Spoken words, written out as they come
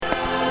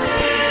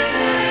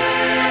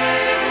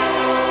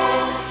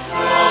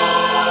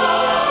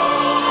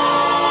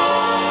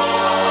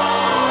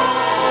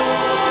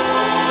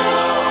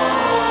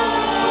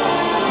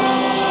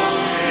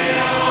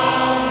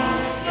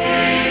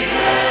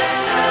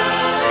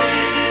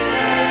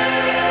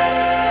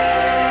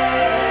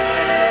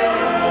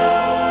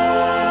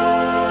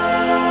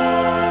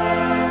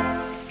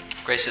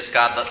Gracious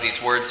God, let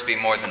these words be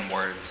more than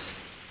words.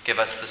 Give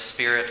us the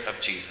Spirit of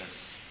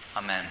Jesus.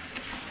 Amen.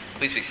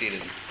 Please be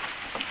seated.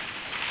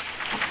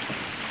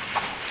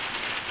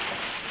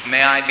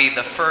 May I be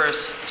the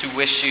first to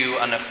wish you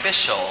an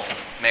official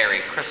Merry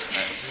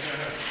Christmas.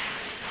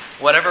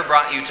 Whatever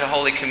brought you to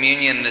Holy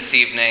Communion this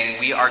evening,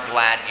 we are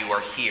glad you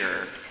are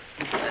here.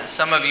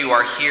 Some of you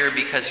are here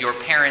because your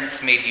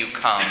parents made you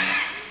come.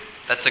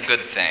 That's a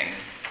good thing.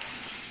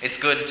 It's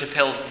good to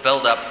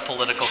build up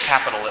political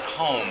capital at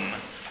home.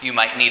 You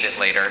might need it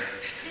later.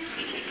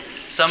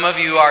 Some of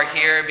you are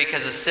here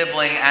because a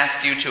sibling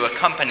asked you to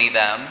accompany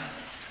them.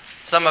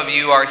 Some of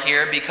you are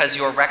here because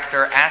your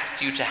rector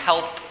asked you to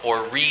help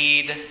or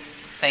read.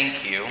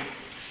 Thank you.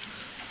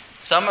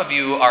 Some of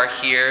you are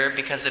here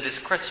because it is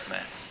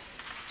Christmas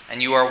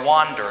and you are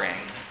wandering,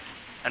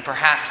 and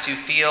perhaps you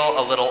feel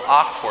a little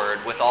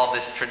awkward with all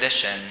this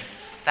tradition.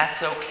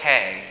 That's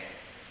okay.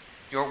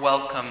 You're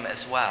welcome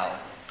as well.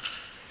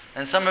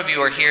 And some of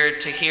you are here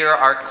to hear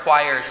our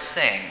choir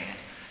sing,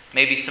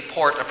 maybe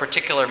support a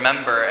particular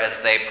member as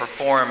they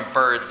perform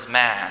Bird's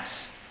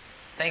Mass.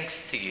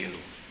 Thanks to you.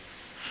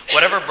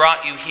 Whatever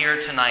brought you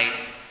here tonight,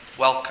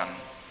 welcome.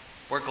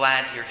 We're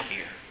glad you're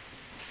here.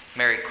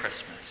 Merry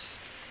Christmas.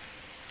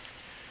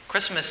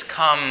 Christmas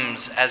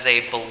comes as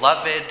a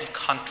beloved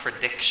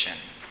contradiction.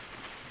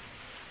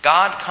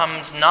 God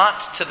comes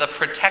not to the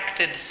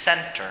protected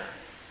center,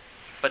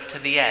 but to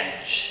the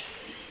edge.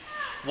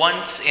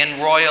 Once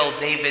in royal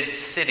David's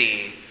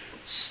city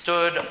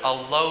stood a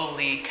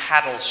lowly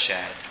cattle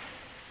shed.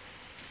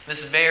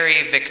 This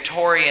very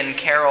Victorian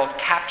carol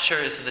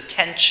captures the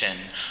tension.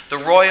 The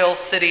royal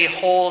city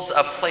holds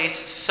a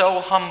place so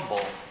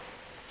humble,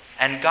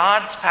 and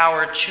God's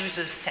power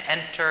chooses to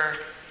enter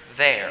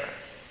there.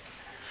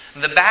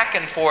 The back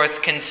and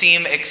forth can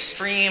seem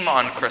extreme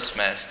on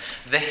Christmas.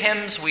 The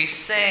hymns we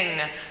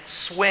sing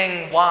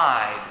swing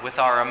wide with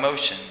our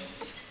emotions.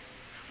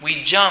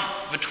 We jump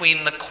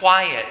between the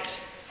quiet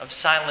of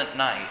Silent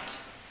Night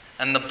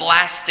and the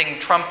blasting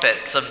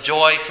trumpets of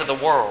Joy to the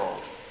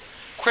World.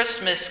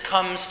 Christmas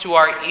comes to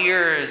our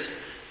ears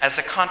as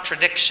a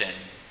contradiction,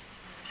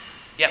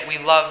 yet we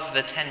love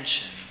the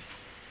tension.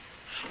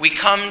 We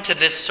come to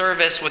this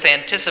service with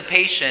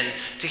anticipation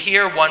to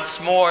hear once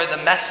more the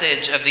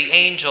message of the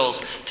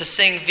angels, to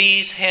sing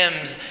these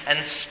hymns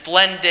and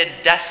splendid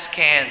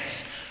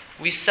descants.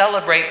 We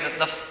celebrate that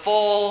the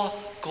full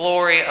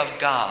glory of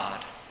God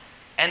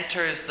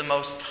enters the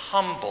most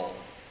humble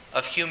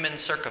of human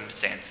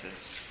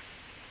circumstances.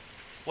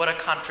 What a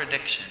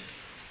contradiction.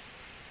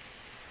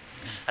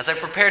 As I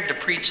prepared to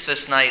preach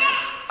this night,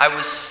 I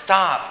was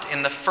stopped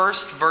in the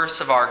first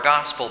verse of our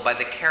gospel by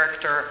the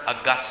character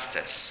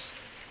Augustus.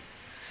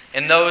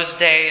 In those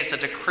days, a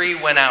decree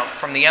went out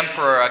from the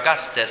Emperor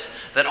Augustus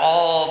that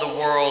all the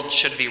world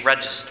should be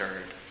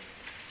registered.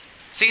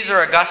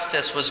 Caesar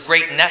Augustus was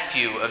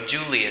great-nephew of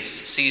Julius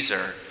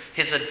Caesar,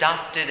 his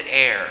adopted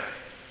heir.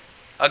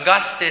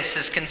 Augustus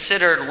is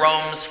considered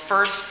Rome's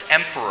first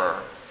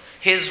emperor.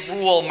 His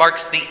rule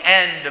marks the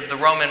end of the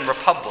Roman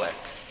Republic.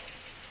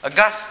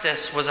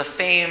 Augustus was a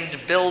famed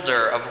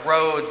builder of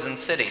roads and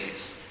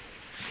cities.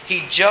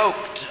 He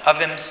joked of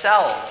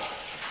himself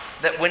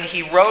that when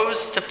he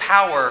rose to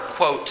power,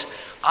 quote,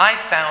 "I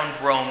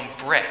found Rome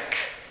brick,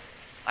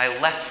 I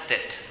left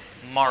it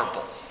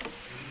marble."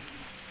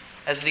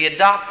 As the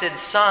adopted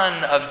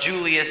son of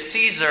Julius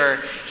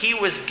Caesar, he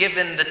was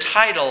given the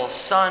title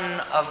Son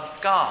of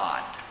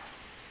God.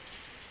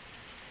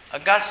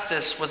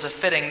 Augustus was a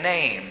fitting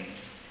name,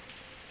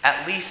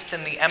 at least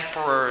in the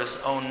emperor's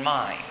own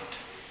mind.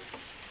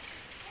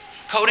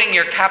 Coating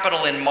your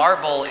capital in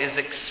marble is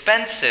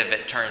expensive,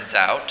 it turns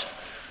out,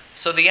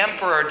 so the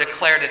emperor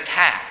declared a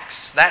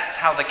tax. That's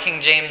how the King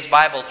James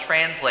Bible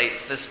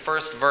translates this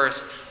first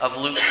verse of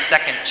Luke's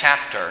 2nd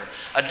chapter.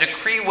 A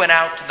decree went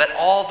out that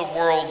all the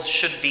world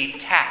should be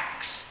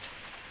taxed.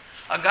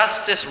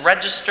 Augustus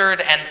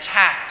registered and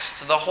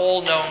taxed the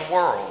whole known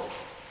world.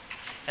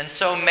 And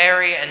so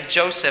Mary and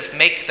Joseph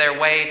make their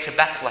way to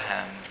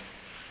Bethlehem,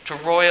 to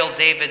royal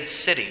David's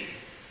city,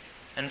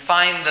 and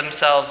find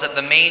themselves at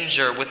the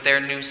manger with their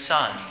new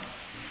son.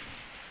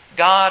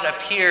 God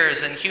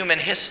appears in human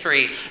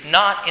history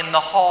not in the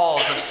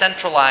halls of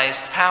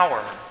centralized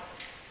power,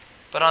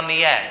 but on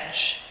the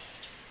edge,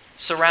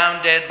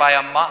 surrounded by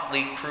a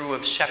motley crew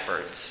of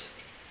shepherds.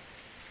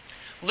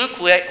 Luke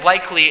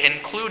likely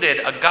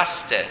included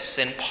Augustus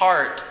in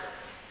part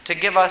to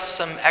give us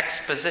some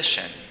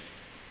exposition.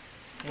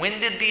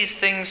 When did these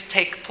things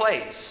take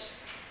place?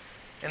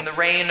 In the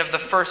reign of the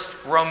first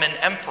Roman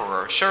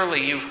emperor. Surely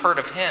you've heard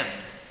of him.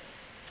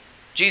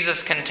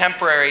 Jesus'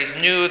 contemporaries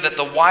knew that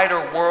the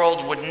wider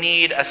world would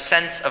need a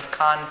sense of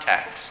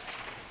context.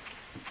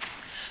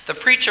 The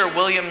preacher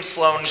William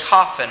Sloane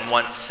Coffin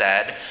once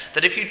said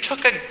that if you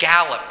took a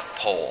Gallup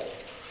poll,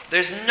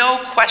 there's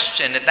no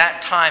question at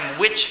that time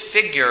which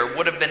figure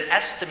would have been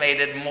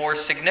estimated more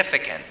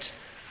significant,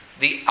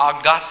 the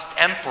august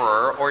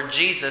emperor or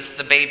Jesus,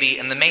 the baby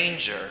in the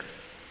manger.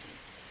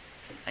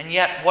 And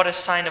yet, what a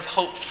sign of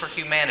hope for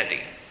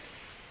humanity.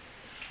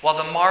 while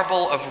the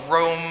marble of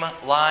Rome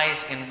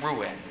lies in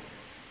ruin,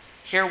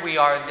 here we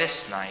are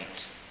this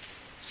night,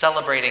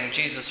 celebrating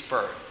Jesus'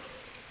 birth.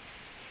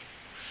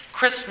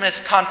 Christmas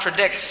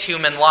contradicts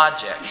human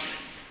logic.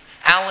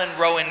 Alan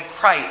Rowan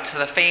Crite,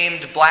 the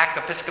famed Black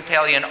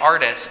Episcopalian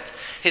artist,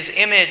 his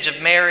image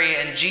of Mary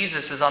and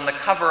Jesus is on the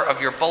cover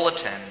of your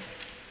bulletin.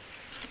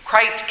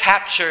 Crite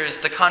captures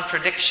the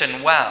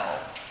contradiction well.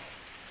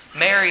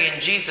 Mary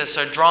and Jesus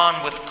are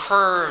drawn with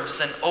curves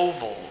and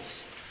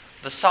ovals,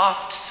 the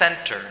soft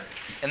center,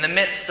 in the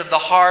midst of the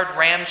hard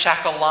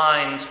ramshackle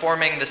lines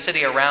forming the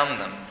city around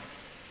them.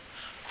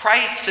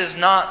 Crite's is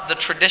not the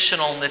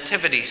traditional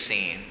nativity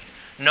scene.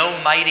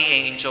 No mighty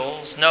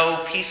angels,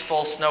 no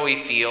peaceful snowy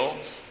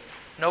fields,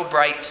 no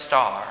bright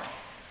star.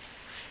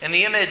 In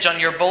the image on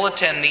your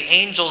bulletin, the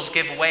angels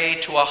give way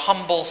to a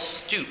humble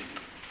stoop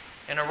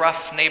in a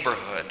rough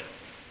neighborhood.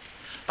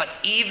 But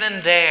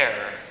even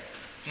there,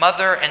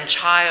 mother and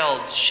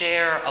child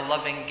share a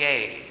loving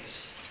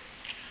gaze.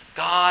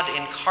 God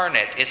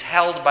incarnate is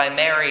held by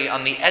Mary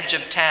on the edge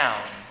of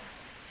town,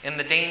 in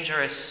the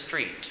dangerous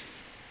street.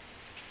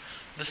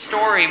 The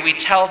story we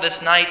tell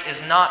this night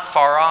is not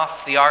far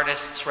off the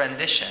artist's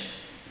rendition.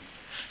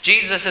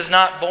 Jesus is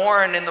not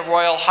born in the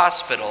royal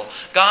hospital.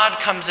 God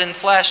comes in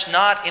flesh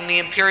not in the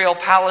imperial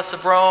palace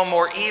of Rome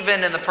or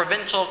even in the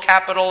provincial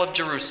capital of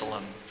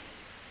Jerusalem.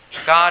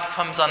 God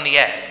comes on the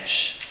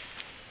edge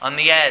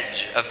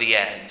of the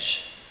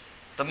edge,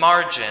 the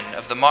margin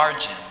of the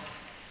margin,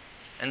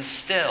 and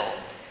still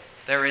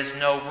there is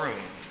no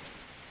room.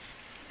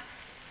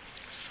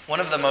 One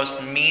of the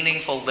most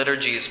meaningful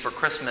liturgies for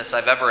Christmas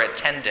I've ever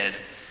attended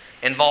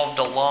involved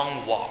a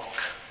long walk.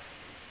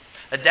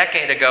 A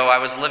decade ago, I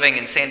was living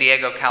in San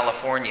Diego,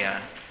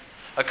 California.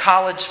 A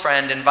college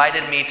friend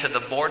invited me to the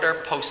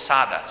border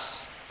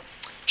posadas.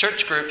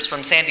 Church groups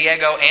from San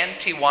Diego and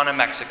Tijuana,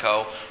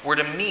 Mexico, were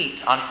to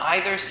meet on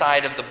either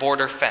side of the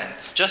border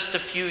fence, just a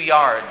few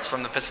yards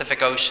from the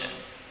Pacific Ocean.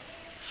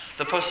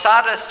 The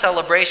posadas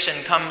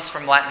celebration comes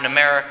from Latin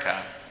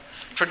America.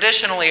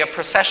 Traditionally, a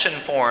procession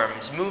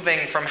forms,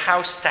 moving from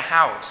house to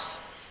house.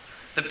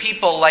 The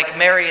people, like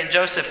Mary and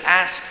Joseph,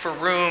 ask for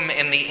room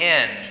in the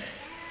inn.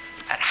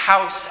 At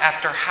house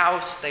after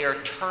house, they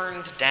are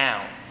turned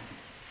down.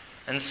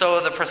 And so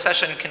the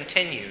procession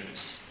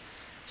continues,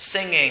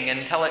 singing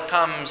until it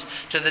comes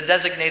to the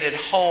designated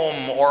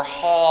home or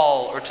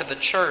hall or to the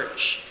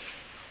church,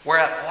 where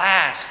at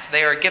last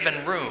they are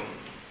given room,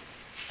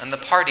 and the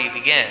party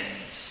begins.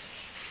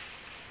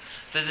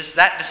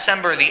 That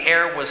December, the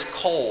air was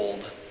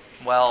cold.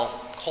 Well,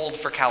 cold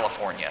for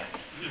California.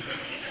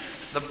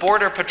 The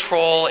Border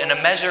Patrol, in a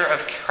measure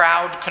of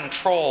crowd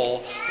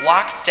control,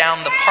 locked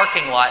down the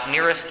parking lot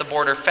nearest the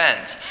border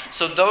fence.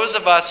 So those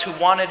of us who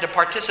wanted to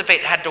participate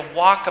had to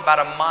walk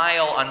about a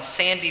mile on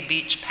sandy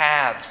beach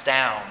paths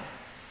down.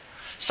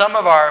 Some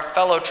of our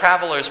fellow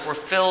travelers were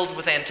filled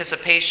with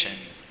anticipation.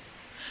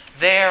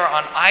 There,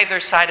 on either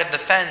side of the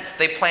fence,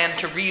 they planned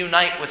to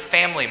reunite with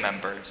family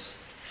members.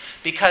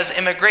 Because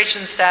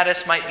immigration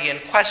status might be in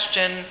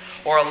question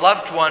or a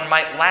loved one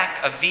might lack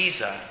a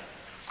visa,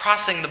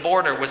 crossing the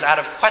border was out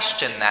of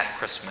question that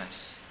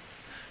Christmas.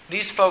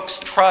 These folks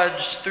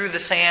trudged through the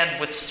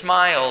sand with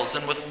smiles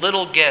and with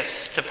little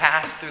gifts to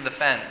pass through the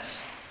fence,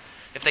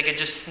 if they could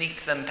just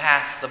sneak them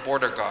past the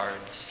border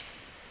guards.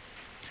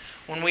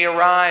 When we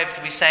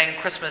arrived, we sang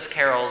Christmas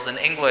carols in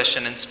English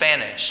and in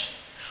Spanish.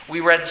 We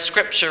read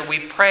scripture, we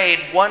prayed,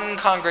 one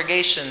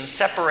congregation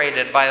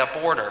separated by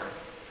a border.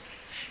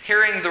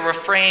 Hearing the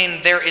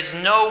refrain, "There is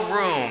no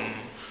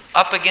room,"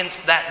 up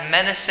against that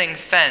menacing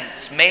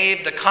fence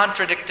made the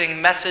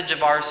contradicting message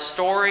of our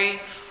story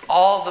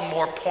all the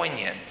more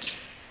poignant.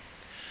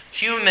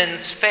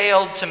 Humans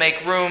failed to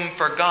make room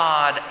for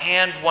God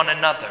and one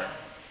another.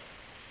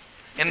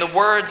 In the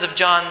words of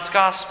John's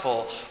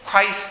Gospel,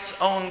 Christ's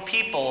own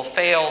people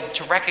failed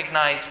to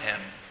recognize him.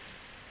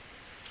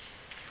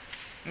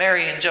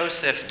 Mary and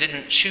Joseph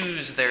didn't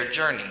choose their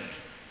journey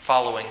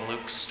following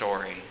Luke's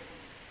story.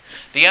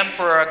 The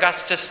Emperor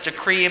Augustus'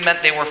 decree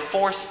meant they were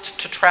forced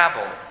to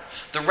travel.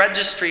 The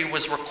registry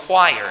was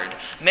required.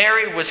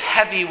 Mary was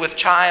heavy with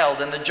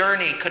child, and the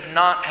journey could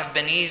not have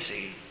been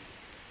easy.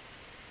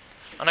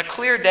 On a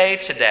clear day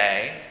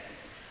today,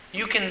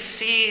 you can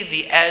see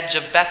the edge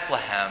of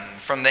Bethlehem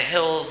from the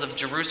hills of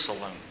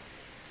Jerusalem.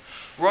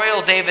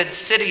 Royal David's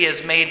city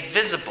is made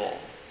visible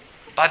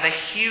by the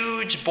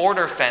huge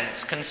border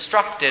fence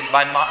constructed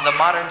by the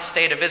modern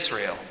state of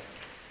Israel.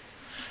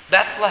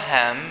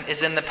 Bethlehem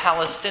is in the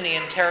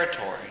Palestinian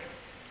territory.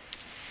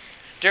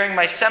 During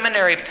my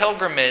seminary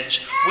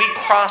pilgrimage, we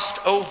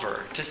crossed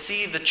over to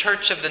see the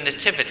Church of the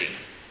Nativity.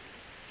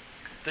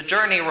 The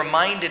journey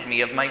reminded me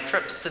of my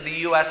trips to the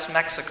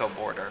U.S.-Mexico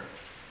border.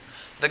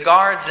 The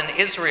guards in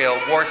Israel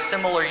wore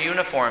similar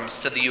uniforms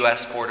to the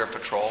U.S. Border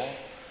Patrol.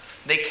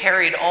 They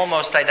carried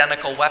almost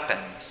identical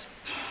weapons.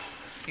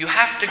 You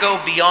have to go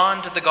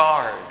beyond the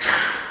guards,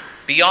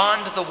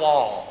 beyond the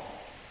wall,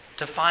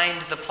 to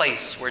find the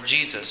place where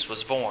Jesus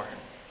was born.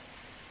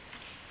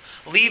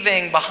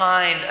 Leaving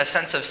behind a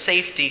sense of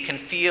safety can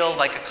feel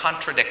like a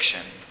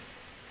contradiction.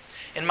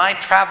 In my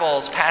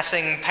travels,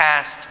 passing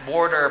past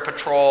border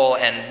patrol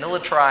and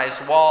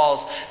militarized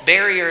walls,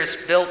 barriers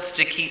built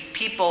to keep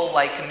people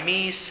like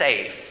me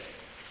safe,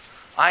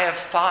 I have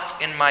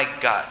thought in my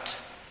gut,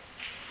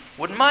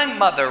 would my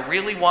mother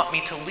really want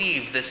me to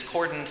leave this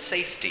cordoned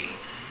safety?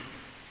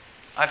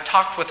 I've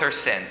talked with her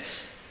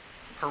since.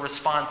 Her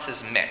response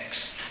is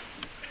mixed.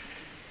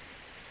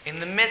 In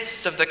the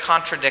midst of the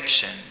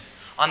contradiction,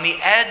 on the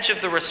edge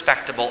of the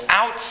respectable,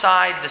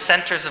 outside the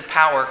centers of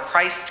power,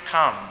 Christ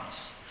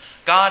comes.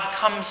 God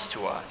comes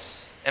to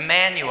us.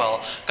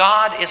 Emmanuel,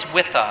 God is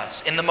with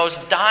us in the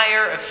most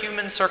dire of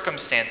human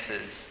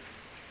circumstances.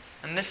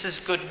 And this is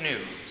good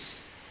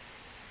news.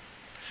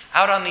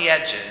 Out on the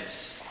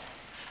edges,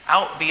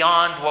 out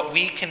beyond what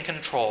we can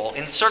control,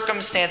 in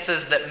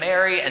circumstances that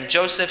Mary and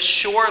Joseph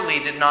surely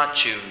did not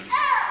choose,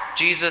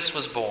 Jesus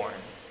was born.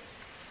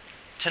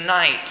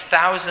 Tonight,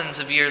 thousands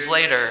of years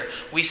later,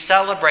 we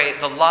celebrate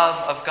the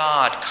love of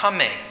God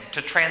coming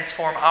to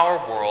transform our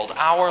world,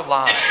 our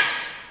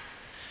lives.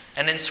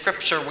 And in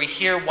Scripture, we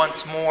hear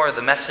once more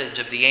the message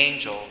of the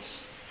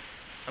angels,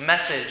 a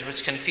message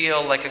which can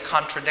feel like a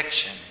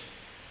contradiction.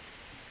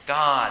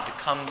 God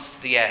comes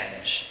to the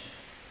edge.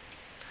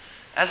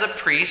 As a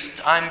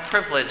priest, I'm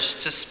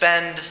privileged to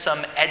spend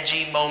some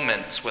edgy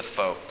moments with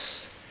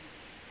folks.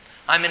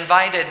 I'm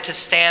invited to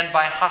stand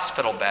by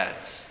hospital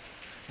beds,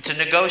 to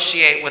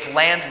negotiate with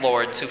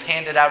landlords who've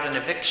handed out an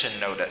eviction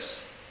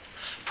notice.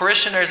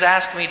 Parishioners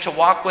ask me to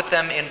walk with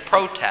them in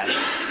protests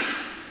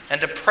and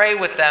to pray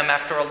with them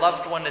after a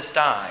loved one has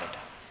died.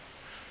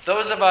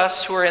 Those of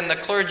us who are in the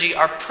clergy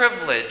are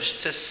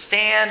privileged to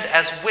stand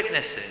as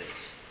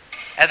witnesses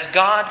as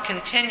God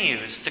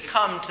continues to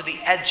come to the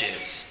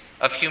edges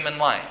of human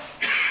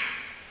life.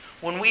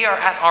 When we are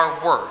at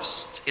our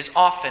worst is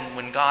often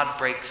when God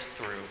breaks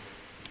through.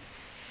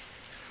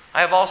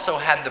 I have also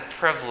had the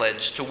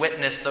privilege to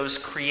witness those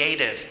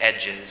creative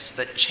edges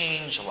that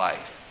change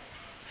life.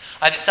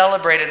 I've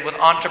celebrated with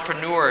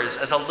entrepreneurs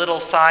as a little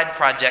side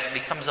project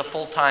becomes a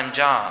full-time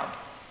job.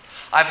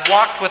 I've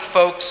walked with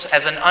folks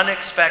as an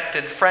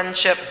unexpected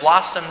friendship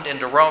blossomed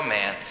into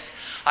romance.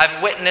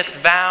 I've witnessed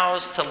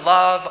vows to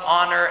love,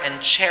 honor,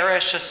 and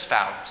cherish a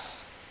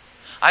spouse.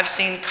 I've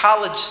seen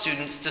college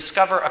students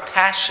discover a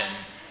passion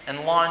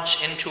and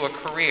launch into a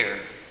career.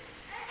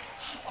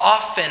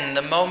 Often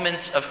the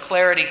moments of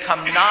clarity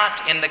come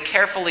not in the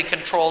carefully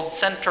controlled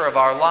center of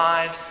our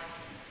lives,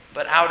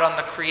 but out on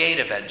the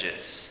creative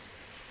edges.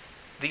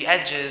 The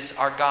edges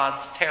are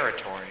God's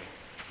territory.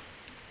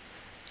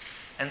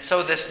 And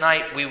so this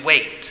night we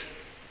wait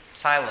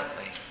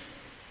silently.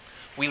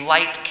 We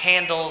light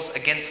candles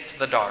against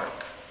the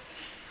dark.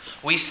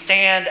 We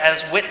stand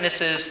as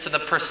witnesses to the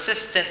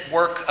persistent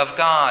work of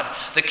God,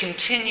 the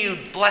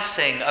continued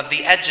blessing of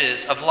the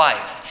edges of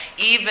life,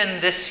 even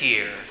this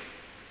year.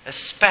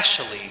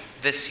 Especially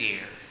this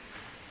year.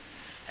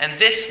 And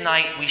this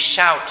night we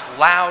shout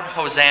loud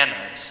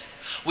hosannas.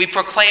 We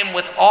proclaim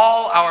with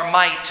all our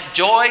might,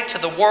 joy to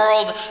the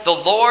world, the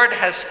Lord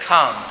has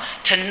come.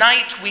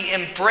 Tonight we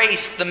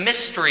embrace the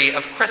mystery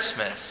of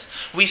Christmas.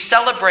 We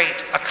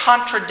celebrate a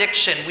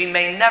contradiction we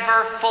may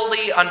never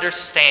fully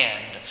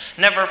understand,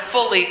 never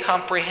fully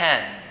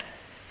comprehend.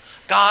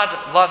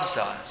 God loves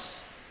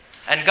us,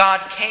 and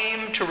God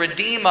came to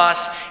redeem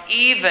us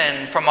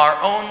even from our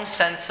own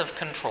sense of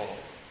control.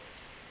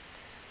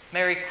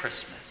 Merry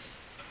Christmas.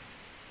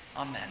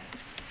 Amen.